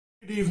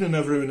Good evening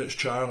everyone, it's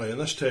Charlie,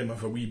 and this time I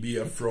have a wee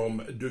beer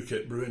from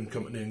Dookit Brewing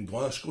Company in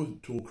Glasgow,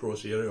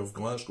 Tollcross area of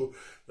Glasgow.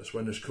 This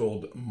one is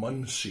called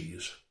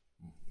Muncie's.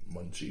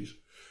 Muncie's?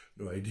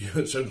 No idea,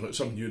 it sounds like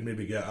something you'd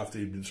maybe get after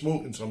you've been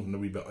smoking, something a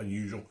wee bit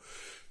unusual.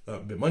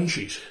 That'd be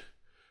Munchies.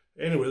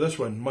 Anyway, this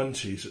one,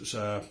 Muncie's, it's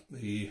a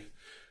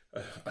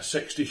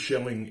 60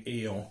 shilling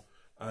ale,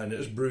 and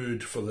it's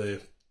brewed for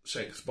the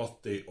 6th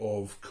birthday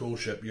of Coal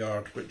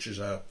Shipyard, which is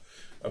a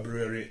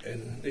brewery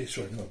in,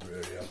 sorry, not a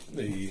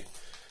brewery,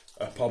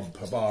 a pub,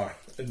 a bar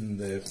in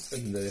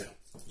the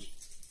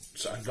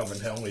sort of Govan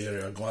Hill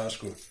area of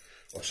Glasgow,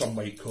 or some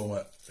might call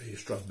it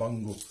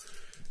Strathbungo.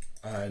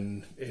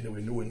 And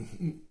anyway,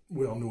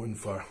 well known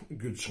for a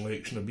good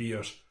selection of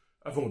beers.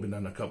 I've only been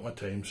in a couple of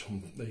times,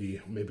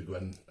 maybe go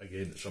in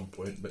again at some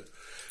point, but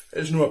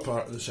it's not a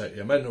part of the city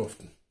I'm in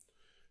often.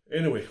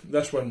 Anyway,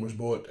 this one was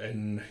bought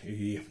in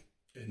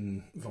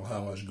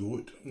Valhalla's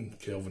Goat in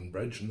Kelvin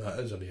Bridge, and that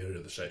is an area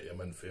of the city I'm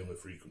in fairly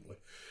frequently.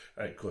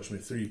 It cost me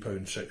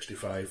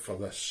 £3.65 for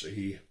this,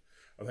 I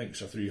think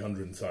it's a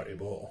 330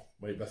 bottle,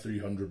 might be a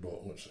 300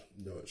 bottle, it's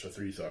a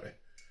 330.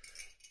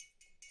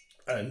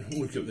 And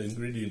look at the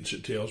ingredients,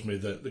 it tells me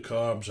that the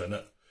carbs in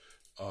it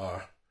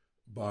are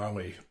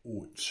barley,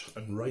 oats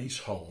and rice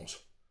hulls.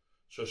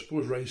 So I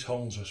suppose rice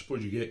hulls, I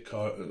suppose you get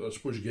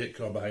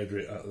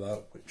carbohydrate out of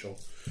that, which will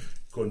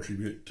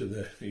contribute to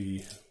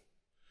the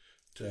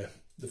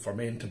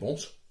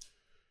fermentables.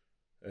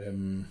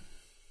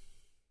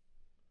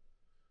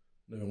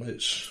 Now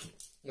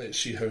let's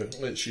see how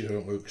it looks.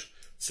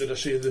 Did I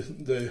say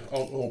the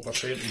alcohol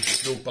percentage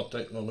is not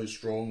particularly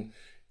strong?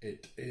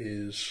 It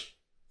is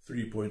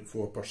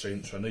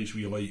 3.4%, so a nice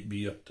wee light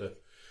beer to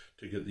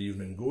get the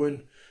evening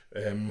going.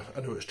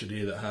 I noticed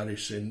today that Harry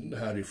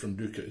from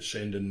Dookit is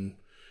sending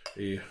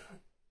a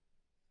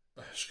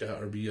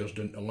scatter beers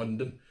down to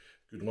London.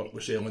 Good luck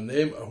with selling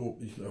them. I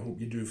hope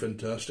you do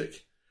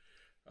fantastic.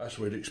 As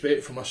we'd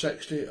expect from a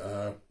 60,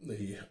 a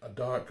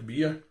dark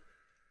beer.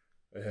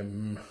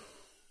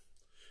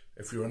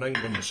 If you're in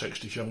England, a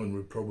 60 shilling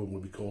would probably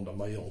be called a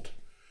mild,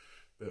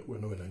 but we're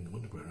not in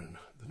England, we're in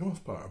the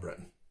north part of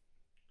Britain.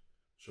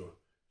 So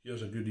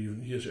here's a good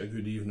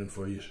evening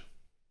for you.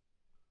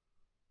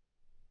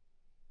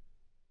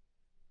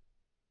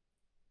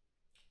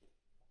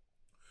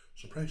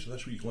 Surprised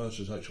this wee glass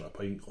is actually a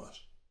pint glass.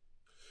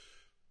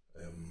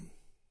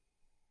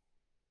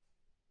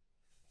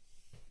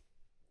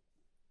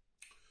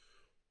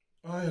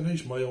 Aye, a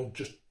nice mild,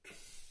 just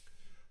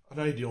an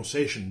ideal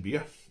session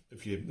beer.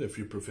 If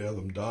you prefer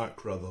them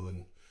dark rather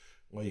than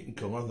light in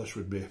colour, this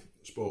would be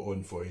spot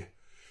on for you.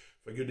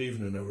 Have a good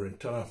evening everyone.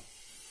 Ta-ra.